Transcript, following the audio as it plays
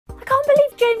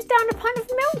James down a pint of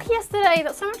milk yesterday.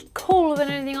 That's so much cooler than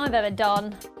anything I've ever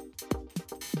done.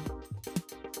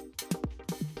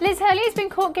 Liz Hurley has been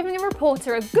caught giving a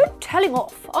reporter a good telling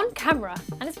off on camera,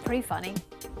 and it's pretty funny.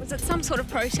 Was it some sort of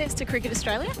protest to Cricket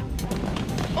Australia?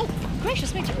 Oh,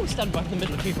 gracious me, you stand right in the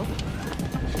middle of people.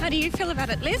 How do you feel about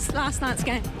it, Liz, last night's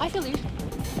game? I feel you.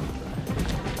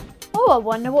 Oh, I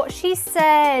wonder what she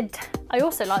said. I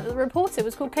also like that the reporter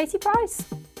was called Katie Price.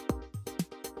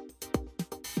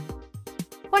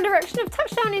 One Direction have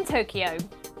touched down in Tokyo.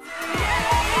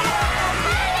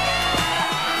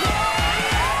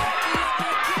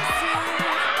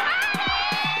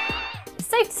 It's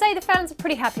safe to say the fans are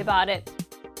pretty happy about it.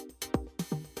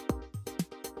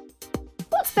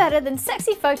 What's better than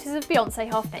sexy photos of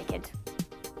Beyonce half naked?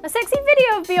 A sexy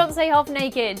video of Beyonce half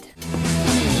naked.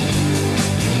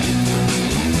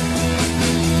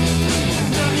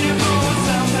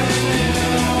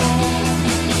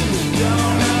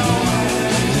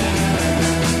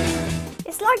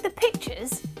 It's like the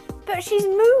pictures, but she's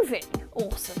moving.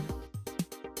 Awesome.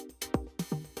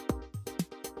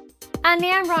 And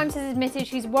Leanne Rimes has admitted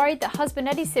she's worried that husband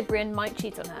Eddie Cibrian might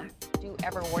cheat on her. Do you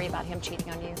ever worry about him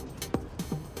cheating on you?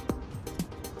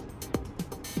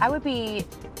 I would be,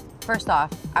 first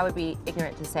off, I would be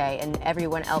ignorant to say, and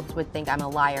everyone else would think I'm a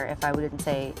liar if I wouldn't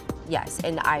say yes,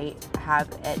 and I have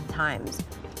at times.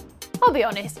 I'll be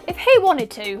honest, if he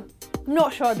wanted to, I'm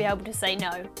not sure I'd be able to say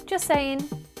no. Just saying.